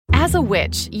As a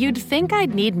witch, you'd think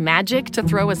I'd need magic to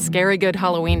throw a scary good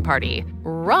Halloween party.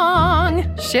 Wrong!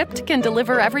 Shipt can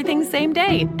deliver everything same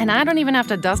day, and I don't even have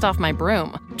to dust off my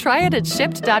broom. Try it at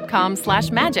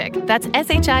shipt.com/magic. That's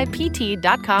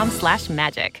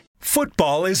shipt.com/magic.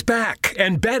 Football is back,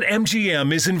 and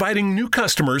BetMGM is inviting new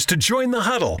customers to join the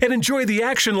huddle and enjoy the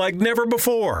action like never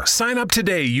before. Sign up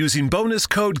today using bonus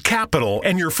code CAPITAL,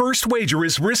 and your first wager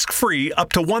is risk-free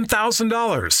up to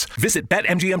 $1,000. Visit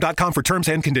BetMGM.com for terms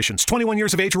and conditions. 21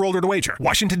 years of age or older to wager.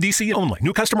 Washington, D.C. only.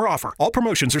 New customer offer. All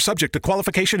promotions are subject to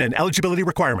qualification and eligibility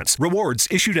requirements. Rewards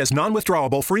issued as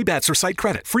non-withdrawable free bets or site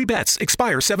credit. Free bets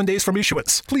expire 7 days from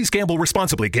issuance. Please gamble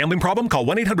responsibly. Gambling problem? Call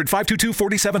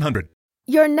 1-800-522-4700.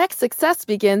 Your next success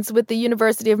begins with the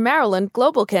University of Maryland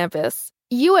Global Campus.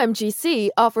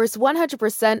 UMGC offers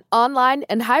 100% online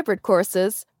and hybrid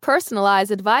courses,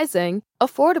 personalized advising,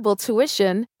 affordable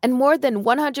tuition, and more than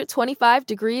 125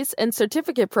 degrees and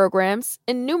certificate programs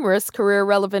in numerous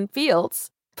career-relevant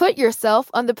fields. Put yourself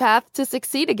on the path to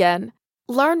succeed again.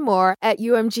 Learn more at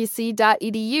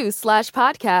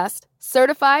umgc.edu/podcast.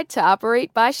 Certified to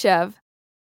operate by Chev.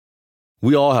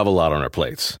 We all have a lot on our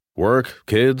plates. Work,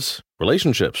 kids,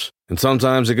 relationships. And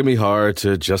sometimes it can be hard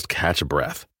to just catch a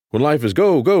breath. When life is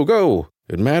go, go, go,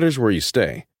 it matters where you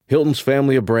stay. Hilton's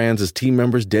family of brands is team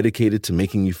members dedicated to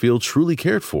making you feel truly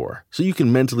cared for, so you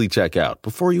can mentally check out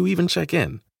before you even check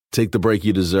in. Take the break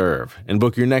you deserve and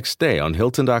book your next stay on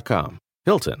Hilton.com.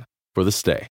 Hilton, for the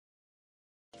stay.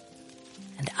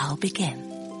 And I'll begin.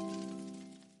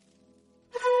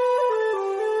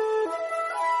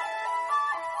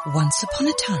 Once upon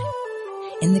a time,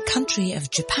 in the country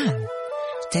of Japan,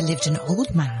 there lived an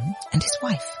old man and his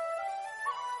wife.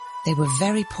 They were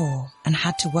very poor and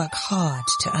had to work hard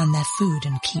to earn their food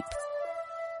and keep.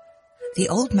 The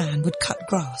old man would cut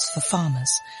grass for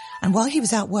farmers, and while he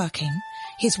was out working,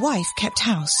 his wife kept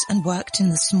house and worked in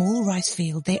the small rice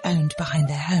field they owned behind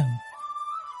their home.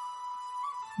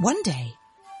 One day,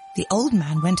 the old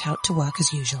man went out to work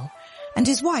as usual, and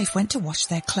his wife went to wash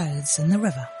their clothes in the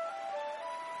river.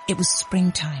 It was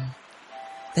springtime.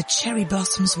 The cherry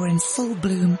blossoms were in full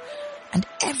bloom, and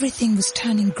everything was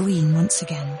turning green once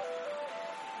again.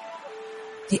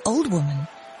 The old woman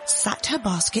sat her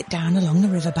basket down along the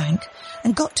riverbank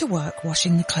and got to work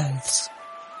washing the clothes.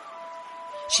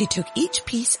 She took each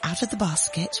piece out of the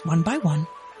basket one by one,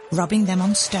 rubbing them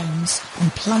on stones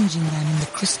and plunging them in the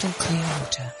crystal clear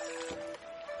water.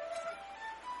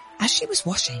 As she was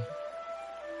washing,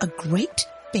 a great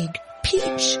big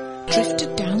peach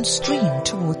drifted downstream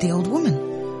toward the old woman.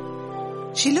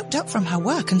 She looked up from her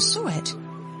work and saw it.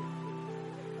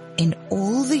 In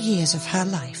all the years of her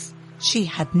life, she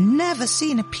had never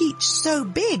seen a peach so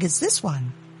big as this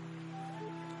one.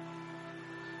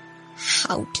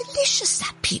 "How delicious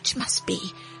that peach must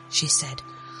be," she said.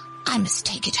 "I must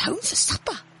take it home for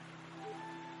supper."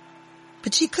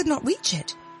 But she could not reach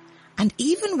it, and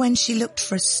even when she looked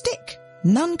for a stick,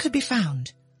 none could be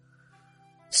found.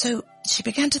 So she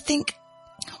began to think,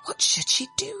 what should she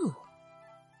do?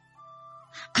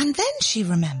 And then she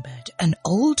remembered an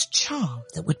old charm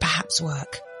that would perhaps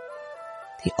work.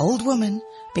 The old woman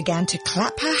began to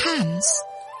clap her hands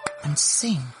and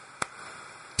sing.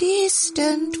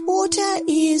 "Distant water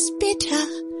is bitter,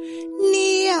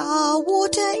 near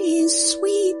water is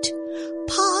sweet.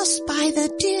 Pass by the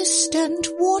distant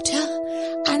water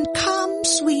and come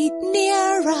sweet,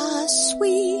 nearer,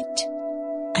 sweet."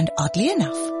 And oddly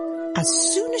enough, as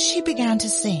soon as she began to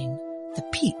sing, the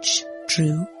peach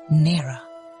drew nearer.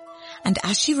 And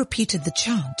as she repeated the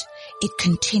chant, it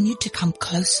continued to come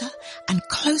closer and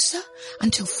closer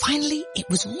until finally it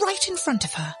was right in front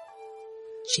of her.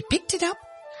 She picked it up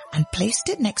and placed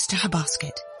it next to her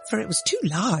basket, for it was too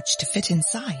large to fit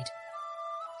inside.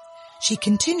 She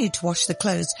continued to wash the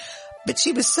clothes, but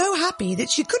she was so happy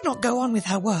that she could not go on with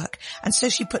her work, and so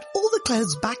she put all the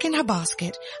clothes back in her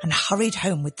basket and hurried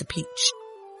home with the peach.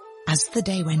 As the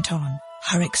day went on,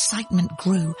 her excitement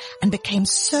grew and became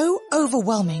so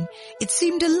overwhelming, it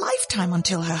seemed a lifetime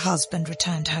until her husband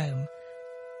returned home.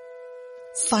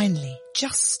 Finally,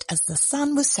 just as the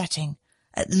sun was setting,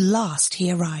 at last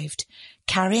he arrived,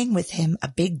 carrying with him a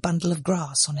big bundle of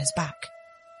grass on his back.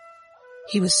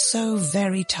 He was so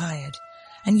very tired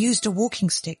and used a walking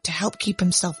stick to help keep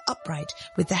himself upright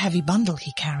with the heavy bundle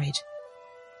he carried.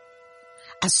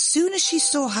 As soon as she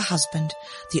saw her husband,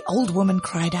 the old woman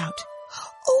cried out,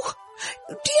 "Oh,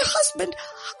 dear husband,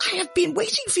 I have been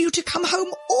waiting for you to come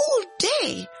home all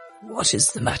day." "What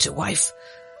is the matter, wife?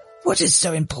 What is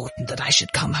so important that I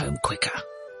should come home quicker?"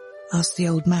 asked the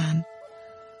old man.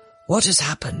 "What has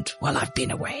happened while I've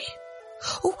been away?"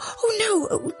 Oh no,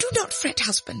 do not fret,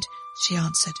 husband," she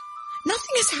answered.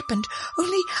 Nothing has happened,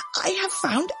 only I have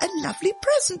found a lovely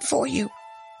present for you.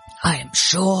 I am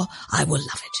sure I will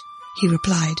love it, he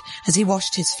replied as he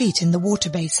washed his feet in the water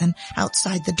basin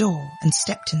outside the door and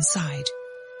stepped inside.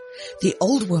 The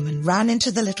old woman ran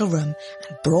into the little room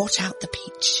and brought out the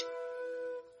peach.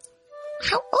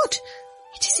 How odd!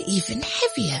 It is even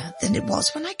heavier than it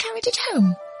was when I carried it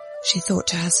home, she thought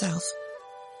to herself.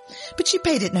 But she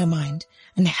paid it no mind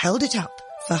and held it up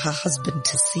for her husband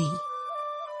to see.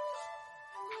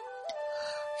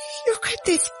 Look at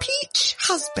this peach,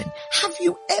 husband. Have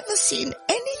you ever seen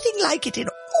anything like it in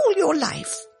all your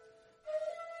life?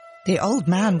 The old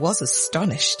man was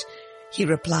astonished. He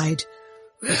replied,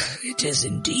 It is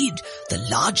indeed the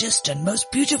largest and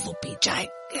most beautiful peach I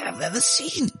have ever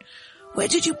seen. Where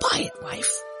did you buy it,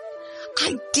 wife?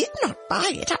 I did not buy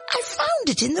it. I found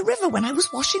it in the river when I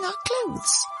was washing our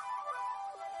clothes.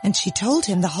 And she told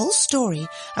him the whole story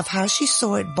of how she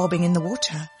saw it bobbing in the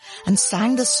water and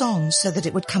sang the song so that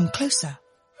it would come closer.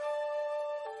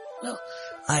 Well,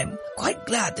 I'm quite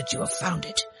glad that you have found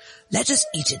it. Let us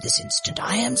eat it this instant.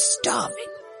 I am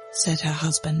starving, said her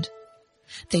husband.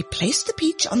 They placed the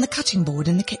peach on the cutting board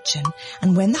in the kitchen,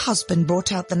 and when the husband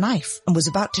brought out the knife and was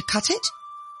about to cut it,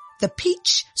 the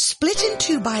peach split in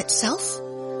two by itself,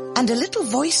 and a little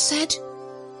voice said,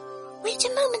 Wait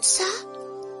a moment, sir.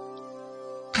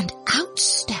 And out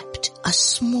stepped a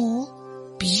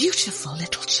small, beautiful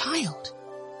little child.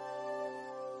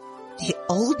 The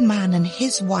old man and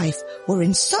his wife were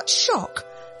in such shock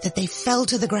that they fell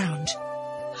to the ground.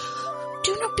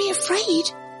 Do not be afraid,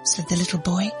 said the little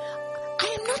boy.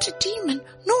 I am not a demon,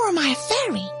 nor am I a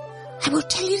fairy. I will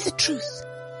tell you the truth.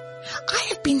 I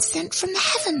have been sent from the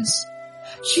heavens.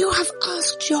 You have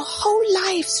asked your whole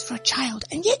lives for a child,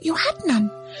 and yet you had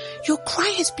none. Your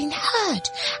cry has been heard,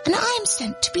 and I am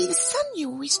sent to be the son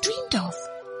you always dreamed of.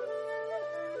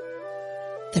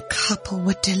 The couple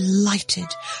were delighted,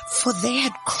 for they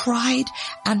had cried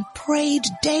and prayed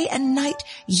day and night,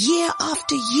 year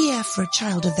after year, for a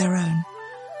child of their own.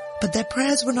 But their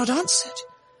prayers were not answered,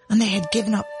 and they had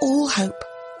given up all hope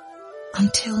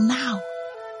until now.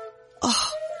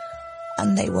 Oh,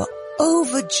 and they were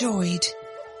overjoyed.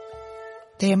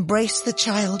 They embraced the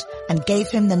child and gave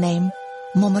him the name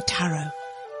Momotaro,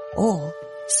 or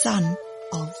son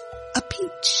of a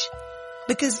peach,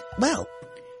 because, well,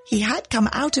 he had come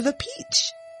out of a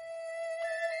peach.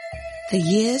 The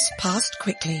years passed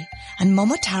quickly, and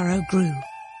Momotaro grew.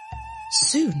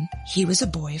 Soon he was a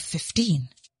boy of 15.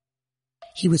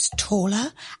 He was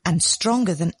taller and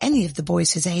stronger than any of the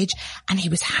boys his age, and he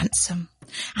was handsome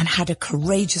and had a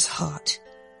courageous heart.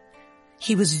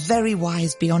 He was very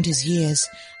wise beyond his years,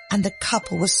 and the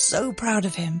couple was so proud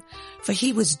of him, for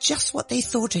he was just what they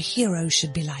thought a hero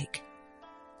should be like.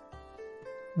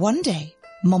 One day,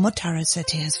 Momotaro said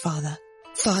to his father,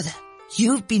 Father,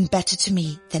 you've been better to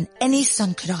me than any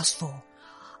son could ask for.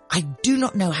 I do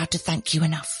not know how to thank you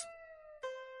enough.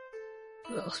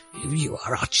 Well, you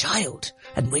are our child,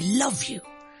 and we love you.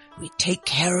 We take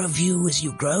care of you as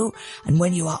you grow, and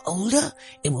when you are older,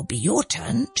 it will be your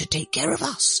turn to take care of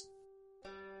us.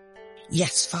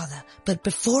 Yes, Father, but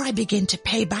before I begin to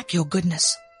pay back your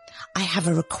goodness, I have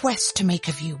a request to make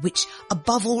of you, which,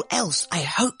 above all else, I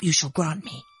hope you shall grant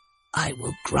me. I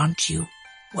will grant you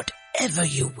whatever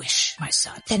you wish, my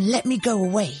son. Then let me go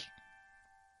away.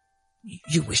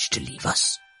 You wish to leave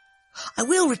us? I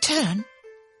will return.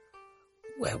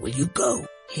 Where will you go?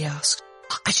 He asked.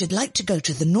 I should like to go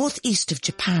to the northeast of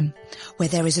Japan, where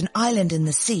there is an island in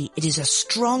the sea. It is a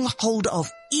stronghold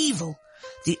of evil,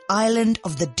 the island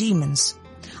of the demons.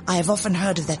 I have often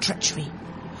heard of their treachery.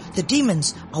 The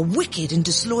demons are wicked and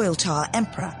disloyal to our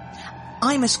emperor.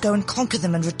 I must go and conquer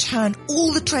them and return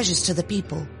all the treasures to the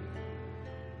people.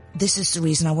 This is the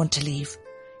reason I want to leave.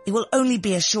 It will only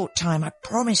be a short time, I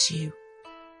promise you.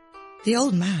 The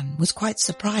old man was quite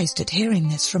surprised at hearing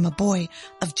this from a boy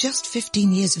of just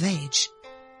 15 years of age.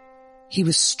 He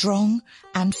was strong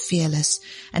and fearless,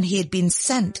 and he had been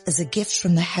sent as a gift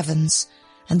from the heavens,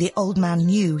 and the old man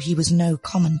knew he was no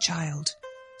common child.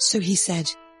 So he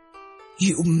said,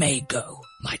 You may go,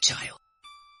 my child.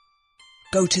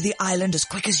 Go to the island as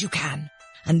quick as you can,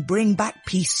 and bring back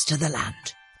peace to the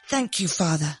land. Thank you,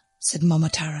 Father, said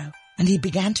Momotaro, and he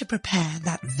began to prepare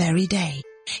that very day.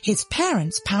 His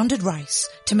parents pounded rice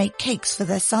to make cakes for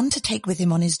their son to take with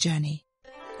him on his journey.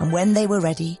 And when they were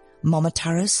ready,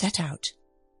 Momotaro set out.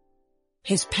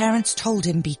 His parents told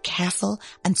him, Be careful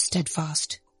and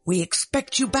steadfast. We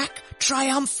expect you back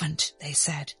triumphant, they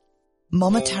said.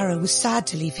 Momotaro was sad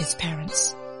to leave his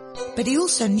parents, but he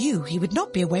also knew he would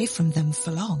not be away from them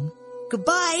for long.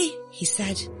 Goodbye, he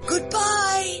said.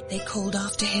 Goodbye, they called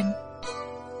after him.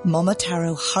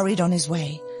 Momotaro hurried on his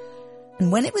way,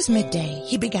 and when it was midday,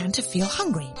 he began to feel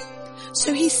hungry.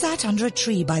 So he sat under a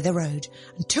tree by the road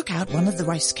and took out one of the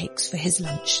rice cakes for his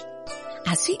lunch.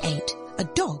 As he ate, a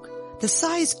dog, the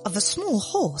size of a small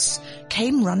horse,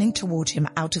 came running toward him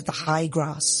out of the high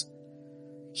grass.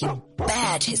 He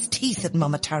bared his teeth at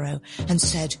Momotaro and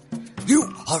said,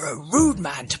 "You are a rude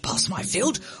man to pass my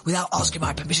field without asking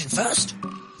my permission first.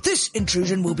 This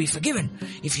intrusion will be forgiven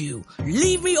if you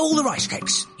leave me all the rice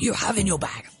cakes you have in your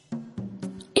bag.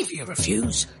 If you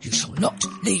refuse, you shall not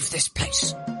leave this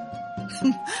place."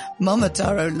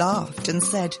 Momotaro laughed and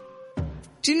said,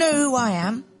 "Do you know who I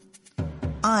am?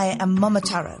 I am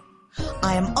Momotaro.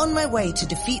 I am on my way to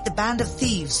defeat the band of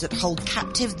thieves that hold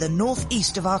captive the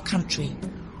northeast of our country.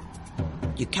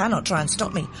 You cannot try and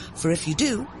stop me, for if you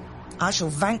do, I shall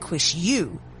vanquish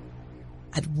you."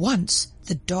 At once,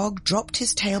 the dog dropped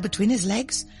his tail between his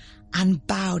legs and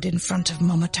bowed in front of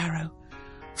Momotaro,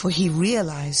 for he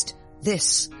realized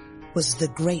this was the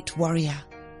great warrior.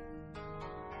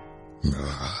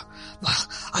 "Well,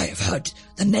 I have heard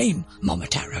the name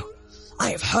Momotaro.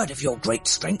 I have heard of your great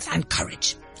strength and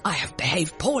courage. I have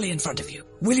behaved poorly in front of you.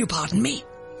 Will you pardon me?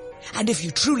 And if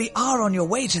you truly are on your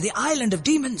way to the island of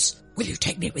demons, will you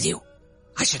take me with you?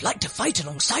 I should like to fight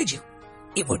alongside you.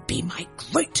 It would be my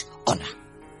great honor."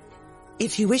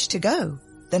 "If you wish to go,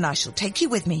 then I shall take you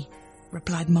with me,"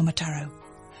 replied Momotaro.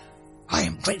 "I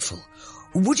am grateful.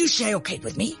 Would you share your cake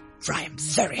with me? For I am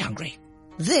very hungry."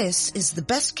 "This is the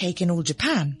best cake in all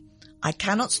Japan. I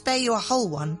cannot spare you a whole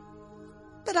one,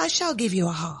 but I shall give you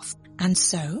a half." And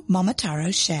so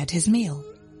Momotaro shared his meal.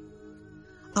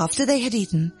 After they had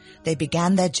eaten, they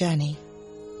began their journey.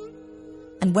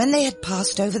 And when they had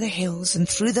passed over the hills and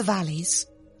through the valleys,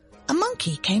 a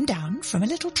monkey came down from a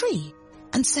little tree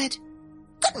and said,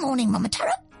 "Good morning,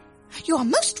 Momotaro. You are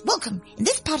most welcome in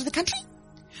this part of the country.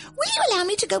 Will you allow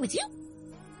me to go with you?"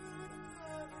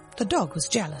 The dog was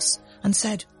jealous and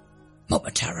said,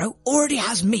 "Momotaro already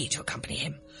has me to accompany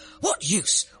him. What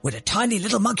use would a tiny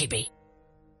little monkey be?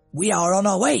 We are on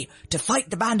our way to fight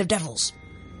the band of devils.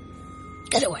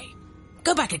 Get away.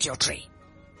 Go back into your tree."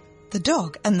 The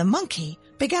dog and the monkey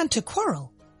began to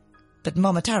quarrel, but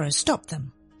Momotaro stopped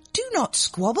them. "Do not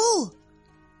squabble.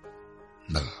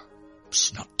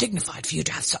 It's not dignified for you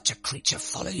to have such a creature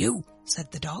follow you,"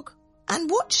 said the dog. "And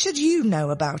what should you know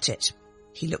about it?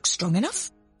 He looks strong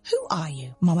enough." "Who are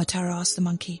you?" Momotaro asked the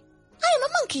monkey. "I am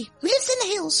a monkey who lives in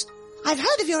the hills. I've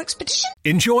heard of your expedition."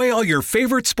 Enjoy all your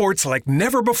favorite sports like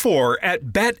never before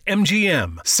at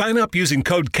BetMGM. Sign up using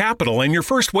code CAPITAL and your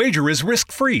first wager is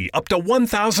risk-free up to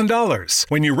 $1,000.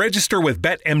 When you register with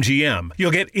BetMGM,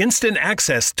 you'll get instant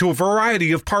access to a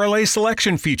variety of parlay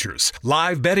selection features,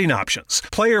 live betting options,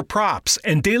 player props,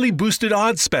 and daily boosted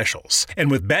odds specials.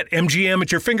 And with BetMGM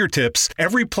at your fingertips,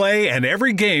 every play and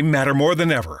every game matter more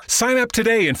than ever. Sign up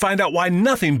today and find out why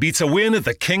nothing beats a win at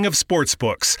the King of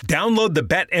Sportsbooks. Download the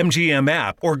BetMGM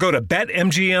app or go to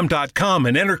betmgm.com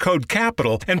and enter code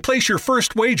CAPITAL and place your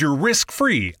first wager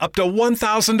risk-free up to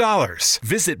 $1,000.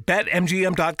 Visit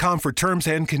betmgm.com for terms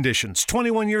and conditions.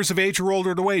 21 years of age or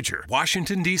older to wager.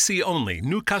 Washington, D.C. only.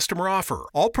 New customer offer.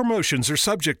 All promotions are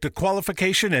subject to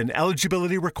qualification and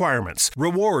eligibility requirements.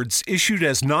 Rewards issued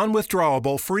as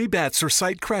non-withdrawable free bets or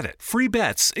site credit. Free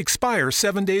bets expire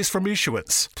 7 days from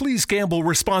issuance. Please gamble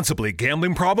responsibly.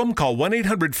 Gambling problem? Call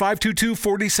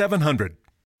 1-800-522-4700.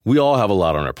 We all have a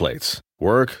lot on our plates.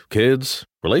 Work, kids,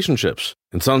 relationships.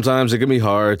 And sometimes it can be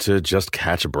hard to just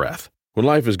catch a breath. When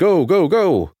life is go, go,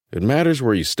 go, it matters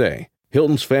where you stay.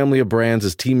 Hilton's family of brands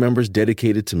is team members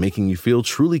dedicated to making you feel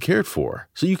truly cared for,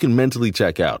 so you can mentally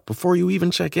check out before you even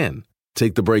check in.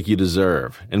 Take the break you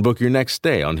deserve and book your next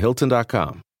stay on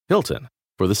Hilton.com. Hilton,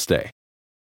 for the stay.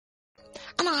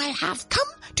 "And I have come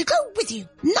to go with you.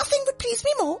 Nothing would please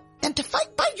me more than to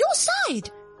fight by your side.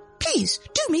 Please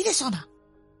do me this honor."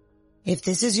 "If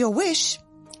this is your wish,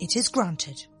 it is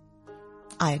granted.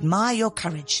 I admire your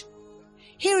courage.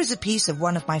 Here is a piece of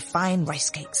one of my fine rice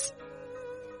cakes.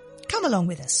 Come along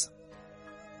with us."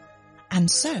 And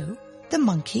so the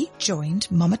monkey joined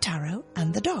Momotaro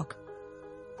and the dog.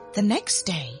 The next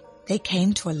day they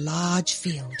came to a large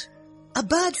field. A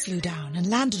bird flew down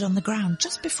and landed on the ground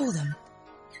just before them.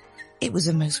 It was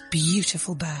a most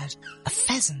beautiful bird, a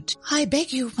pheasant. "I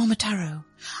beg you, Momotaro,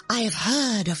 I have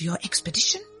heard of your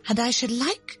expedition, and I should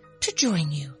like to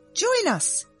join you." "Join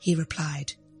us," he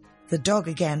replied. The dog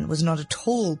again was not at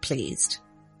all pleased,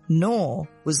 nor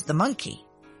was the monkey.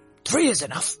 "3 is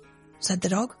enough," said the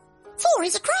dog. "4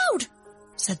 is a crowd,"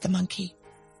 said the monkey.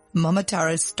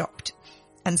 Momotaro stopped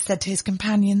and said to his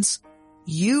companions,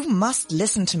 "You must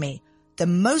listen to me. The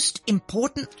most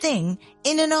important thing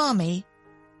in an army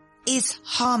is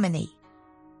harmony.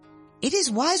 It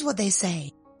is wise what they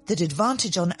say, that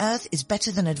advantage on earth is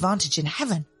better than advantage in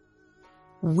heaven.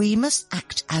 We must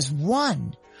act as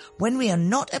one. When we are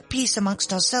not at peace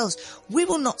amongst ourselves, we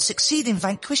will not succeed in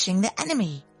vanquishing the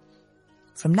enemy.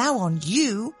 From now on,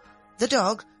 you, the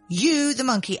dog, you, the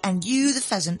monkey, and you, the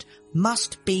pheasant,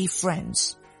 must be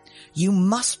friends. You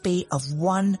must be of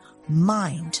one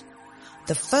mind.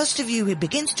 The first of you who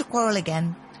begins to quarrel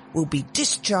again will be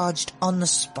discharged on the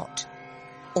spot.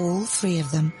 All three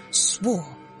of them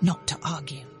swore not to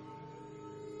argue.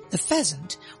 The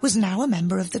pheasant was now a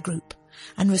member of the group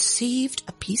and received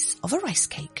a piece of a rice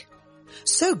cake.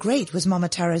 So great was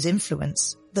Momotaro's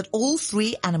influence that all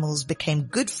three animals became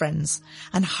good friends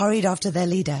and hurried after their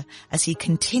leader as he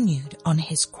continued on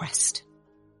his quest.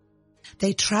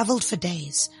 They travelled for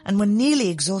days and were nearly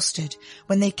exhausted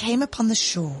when they came upon the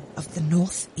shore of the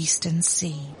northeastern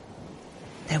sea.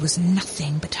 There was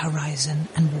nothing but horizon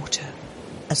and water,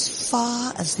 as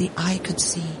far as the eye could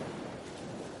see.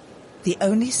 The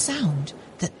only sound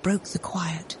that broke the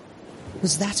quiet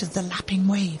was that of the lapping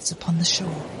waves upon the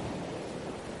shore.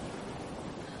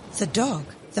 The dog,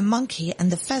 the monkey,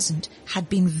 and the pheasant had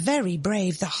been very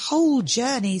brave the whole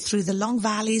journey through the long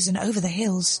valleys and over the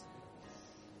hills.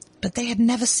 But they had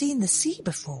never seen the sea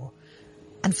before,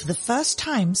 and for the first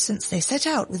time since they set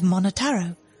out with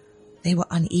Momotaro, they were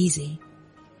uneasy.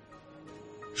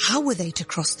 How were they to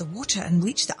cross the water and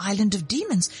reach the island of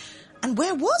demons? And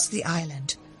where was the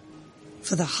island?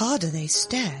 For the harder they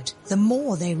stared, the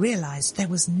more they realized there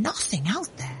was nothing out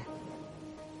there.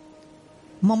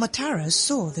 Momotaro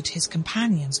saw that his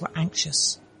companions were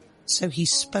anxious, so he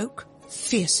spoke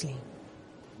fiercely.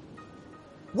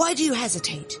 Why do you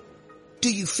hesitate?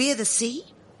 Do you fear the sea?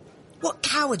 What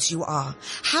cowards you are!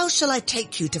 How shall I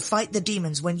take you to fight the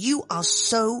demons when you are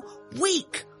so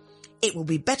weak? It will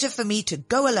be better for me to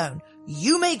go alone.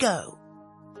 You may go.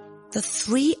 The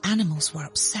three animals were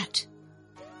upset.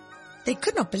 They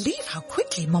could not believe how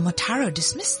quickly Momotaro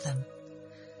dismissed them.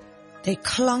 They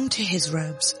clung to his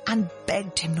robes and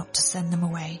begged him not to send them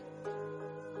away.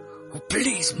 Oh,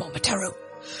 please, Momotaro,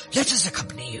 let us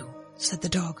accompany you, said the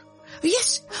dog. Oh,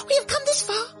 yes, we have come this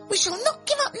far. We shall not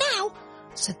give up now,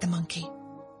 said the monkey.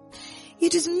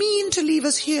 It is mean to leave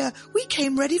us here. We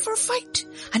came ready for a fight,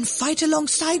 and fight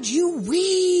alongside you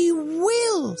we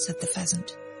will, said the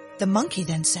pheasant. The monkey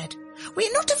then said, we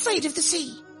are not afraid of the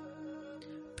sea.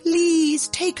 Please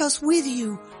take us with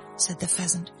you, said the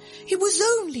pheasant. It was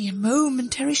only a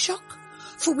momentary shock,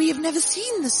 for we have never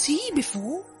seen the sea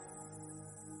before.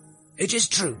 It is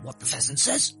true what the pheasant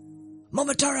says.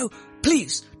 Momotaro,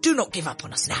 please do not give up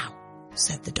on us now,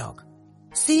 said the dog.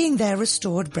 Seeing their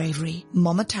restored bravery,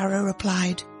 Momotaro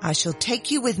replied, I shall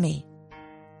take you with me,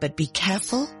 but be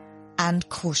careful and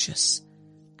cautious,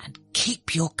 and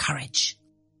keep your courage.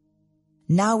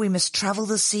 Now we must travel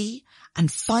the sea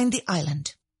and find the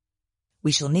island.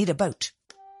 We shall need a boat.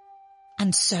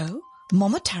 And so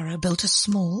Momotaro built a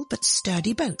small but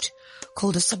sturdy boat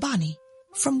called a sabani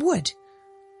from wood.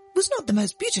 It was not the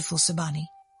most beautiful sabani,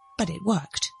 but it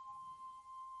worked.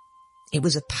 It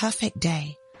was a perfect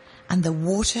day, and the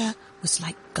water was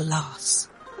like glass.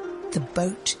 The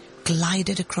boat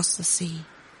glided across the sea.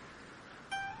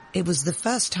 It was the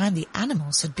first time the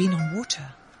animals had been on water.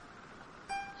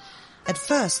 At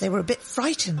first they were a bit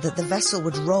frightened that the vessel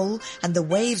would roll and the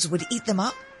waves would eat them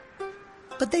up,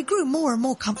 but they grew more and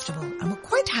more comfortable and were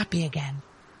quite happy again.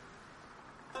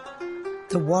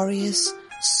 The warriors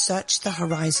searched the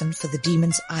horizon for the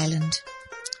demon's island,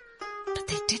 but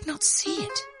they did not see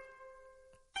it.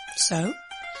 So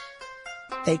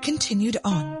they continued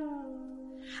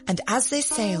on, and as they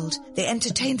sailed, they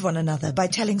entertained one another by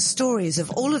telling stories of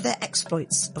all of their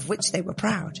exploits of which they were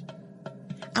proud.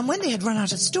 And when they had run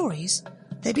out of stories,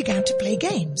 they began to play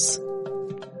games.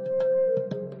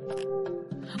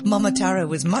 Momotaro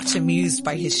was much amused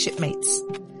by his shipmates,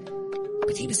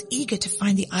 but he was eager to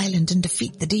find the island and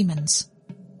defeat the demons.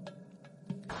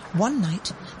 One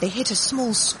night, they hit a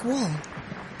small squall,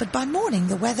 but by morning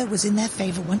the weather was in their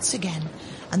favor once again,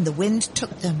 and the wind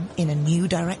took them in a new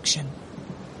direction.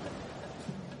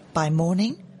 By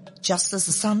morning, just as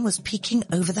the sun was peeking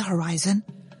over the horizon,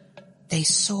 they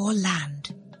saw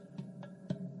land.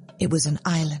 It was an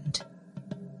island.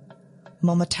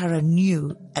 Momotaro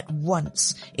knew at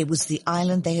once it was the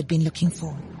island they had been looking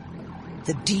for,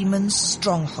 the demon's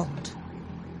stronghold.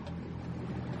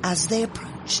 As they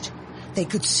approached, they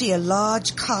could see a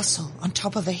large castle on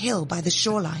top of a hill by the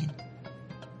shoreline.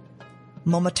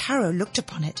 Momotaro looked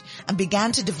upon it and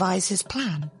began to devise his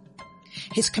plan.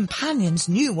 His companions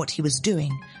knew what he was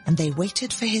doing, and they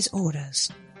waited for his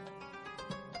orders.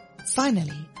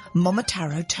 Finally,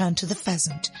 Momotaro turned to the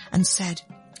pheasant and said,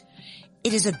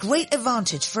 "It is a great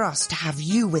advantage for us to have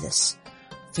you with us,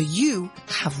 for you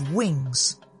have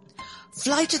wings.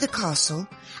 Fly to the castle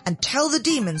and tell the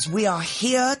demons we are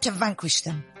here to vanquish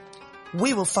them.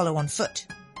 We will follow on foot."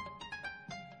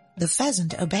 The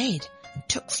pheasant obeyed and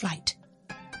took flight.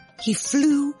 He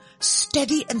flew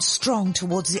steady and strong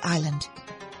towards the island.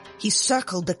 He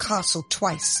circled the castle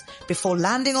twice before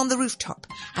landing on the rooftop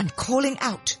and calling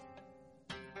out,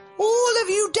 "All of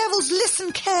you devils,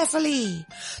 listen carefully.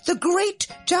 The great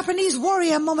Japanese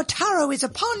warrior Momotaro is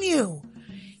upon you.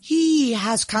 He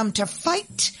has come to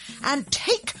fight and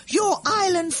take your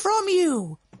island from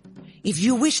you. If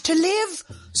you wish to live,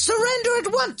 surrender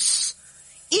at once.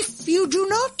 If you do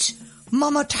not,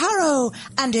 Momotaro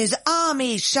and his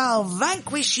army shall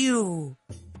vanquish you."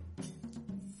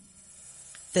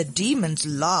 The demons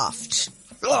laughed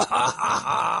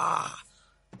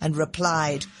and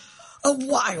replied, "A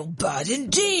wild bird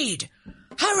indeed!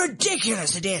 How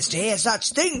ridiculous it is to hear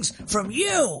such things from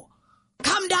you!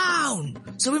 Come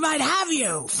down, so we might have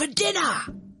you for dinner."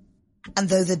 And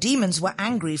though the demons were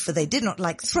angry, for they did not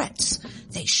like threats,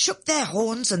 they shook their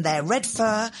horns and their red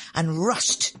fur and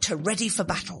rushed to ready for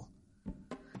battle.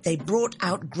 They brought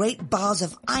out great bars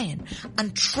of iron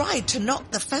and tried to knock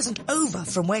the pheasant over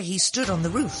from where he stood on the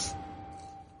roof.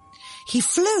 He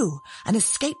flew and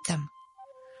escaped them.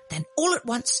 Then all at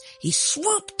once he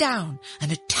swooped down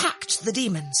and attacked the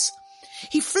demons.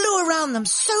 He flew around them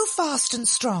so fast and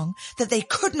strong that they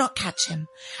could not catch him,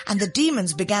 and the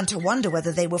demons began to wonder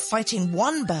whether they were fighting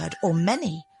one bird or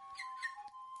many.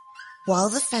 While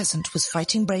the pheasant was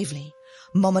fighting bravely,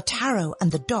 Momotaro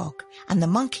and the dog and the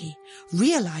monkey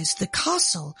realized the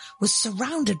castle was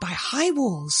surrounded by high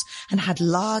walls and had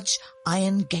large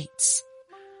iron gates.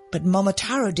 But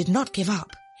Momotaro did not give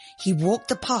up. He walked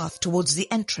the path towards the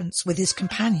entrance with his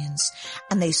companions,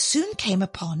 and they soon came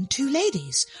upon two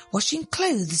ladies washing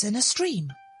clothes in a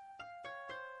stream.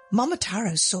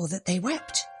 Momotaro saw that they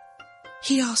wept.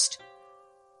 He asked,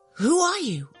 "Who are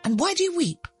you, and why do you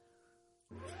weep?"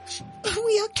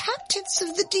 "We are captives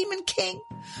of the Demon King.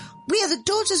 We are the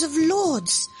daughters of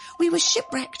lords. We were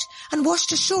shipwrecked and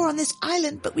washed ashore on this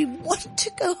island, but we want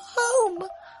to go home."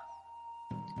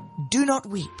 "Do not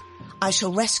weep. I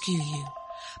shall rescue you.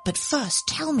 But first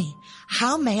tell me,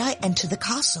 how may I enter the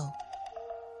castle?"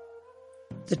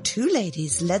 The two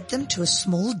ladies led them to a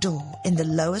small door in the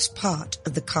lowest part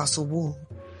of the castle wall.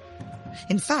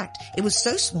 In fact, it was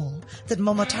so small that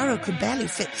Momotaro could barely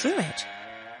fit through it.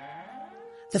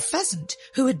 The pheasant,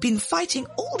 who had been fighting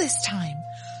all this time,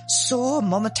 saw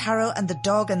Momotaro and the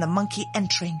dog and the monkey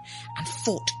entering and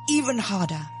fought even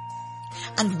harder.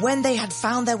 And when they had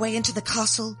found their way into the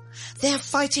castle, their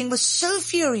fighting was so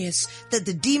furious that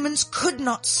the demons could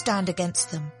not stand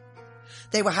against them.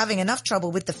 They were having enough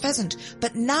trouble with the pheasant,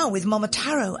 but now with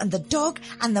Momotaro and the dog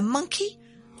and the monkey,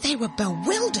 they were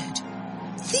bewildered.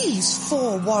 These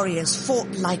 4 warriors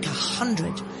fought like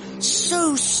 100,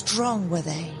 so strong were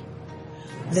they.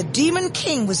 The Demon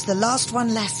King was the last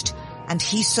one left, and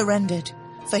he surrendered,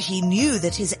 for he knew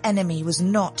that his enemy was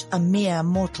not a mere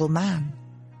mortal man.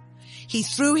 He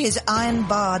threw his iron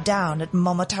bar down at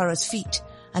Momotaro's feet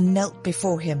and knelt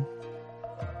before him.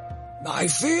 "I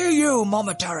fear you,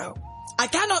 Momotaro. I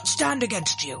cannot stand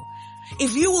against you.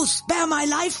 If you will spare my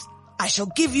life, I shall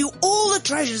give you all the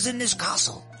treasures in this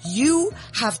castle. You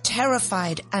have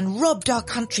terrified and robbed our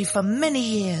country for many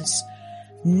years.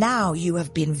 Now you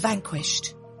have been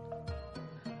vanquished."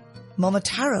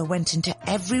 Momotaro went into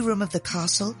every room of the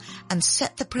castle and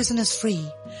set the prisoners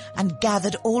free and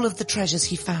gathered all of the treasures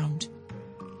he found.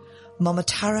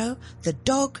 Momotaro, the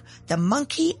dog, the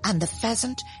monkey, and the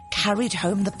pheasant carried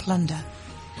home the plunder.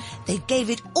 They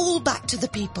gave it all back to the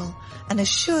people and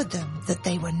assured them that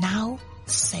they were now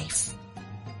safe.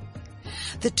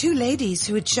 The two ladies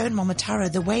who had shown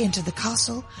Momotaro the way into the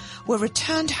castle were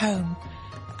returned home,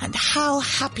 and how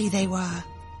happy they were.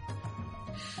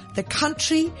 The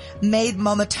country made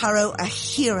Momotaro a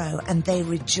hero, and they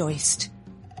rejoiced.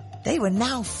 They were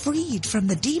now freed from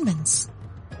the demons.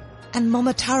 And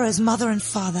Momotaro's mother and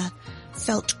father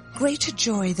felt greater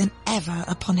joy than ever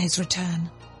upon his return.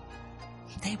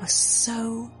 They were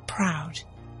so proud.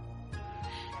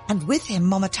 And with him,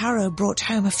 Momotaro brought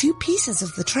home a few pieces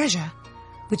of the treasure,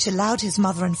 which allowed his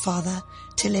mother and father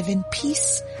to live in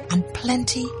peace and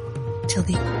plenty till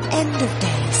the end of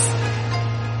days.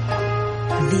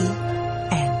 The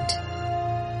end.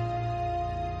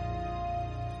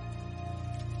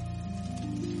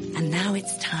 And now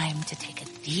it's time to take a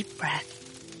deep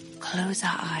breath, close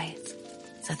our eyes,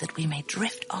 so that we may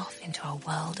drift off into a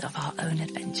world of our own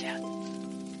adventure.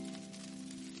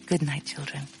 Good night,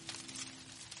 children.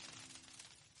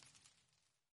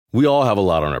 We all have a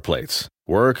lot on our plates.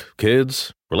 Work,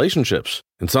 kids, relationships.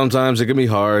 And sometimes it can be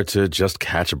hard to just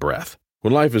catch a breath.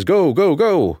 When life is go, go,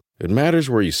 go, it matters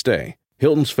where you stay.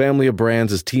 Hilton's family of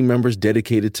brands has team members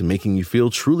dedicated to making you feel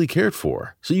truly cared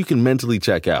for, so you can mentally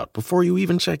check out before you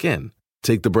even check in.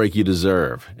 Take the break you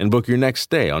deserve and book your next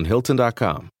stay on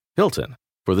Hilton.com. Hilton,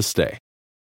 for the stay.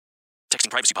 Texting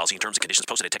privacy policy and terms and conditions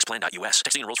posted at textplan.us.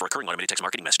 Texting enrolls for recurring automated text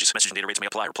marketing messages. Message and data rates may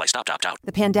apply. Reply stop to opt out.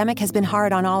 The pandemic has been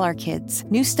hard on all our kids.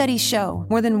 New studies show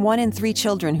more than 1 in 3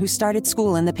 children who started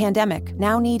school in the pandemic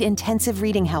now need intensive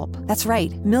reading help. That's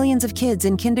right. Millions of kids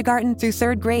in kindergarten through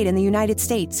 3rd grade in the United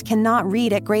States cannot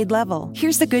read at grade level.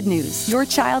 Here's the good news. Your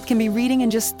child can be reading in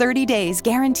just 30 days,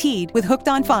 guaranteed, with Hooked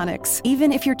on Phonics.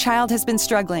 Even if your child has been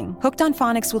struggling, Hooked on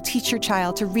Phonics will teach your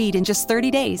child to read in just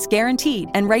 30 days, guaranteed.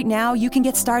 And right now, you can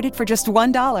get started for just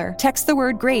 $1. Text the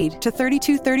word GRADE to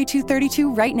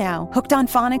 323232 right now. Hooked on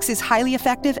Phonics is highly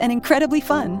effective and incredibly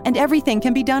fun, and everything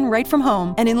can be done right from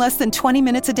home and in less than 20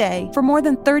 minutes a day. For more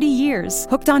than 30 years,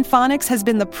 Hooked on Phonics has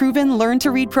been the proven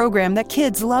learn-to-read program that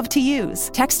kids love to use.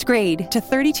 Text GRADE to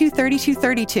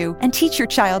 323232 and teach your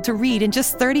child to read in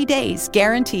just 30 days,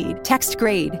 guaranteed. Text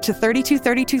GRADE to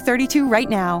 323232 right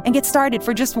now and get started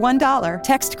for just $1.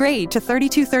 Text GRADE to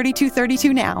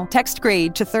 323232 now. Text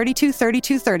GRADE to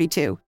 323232.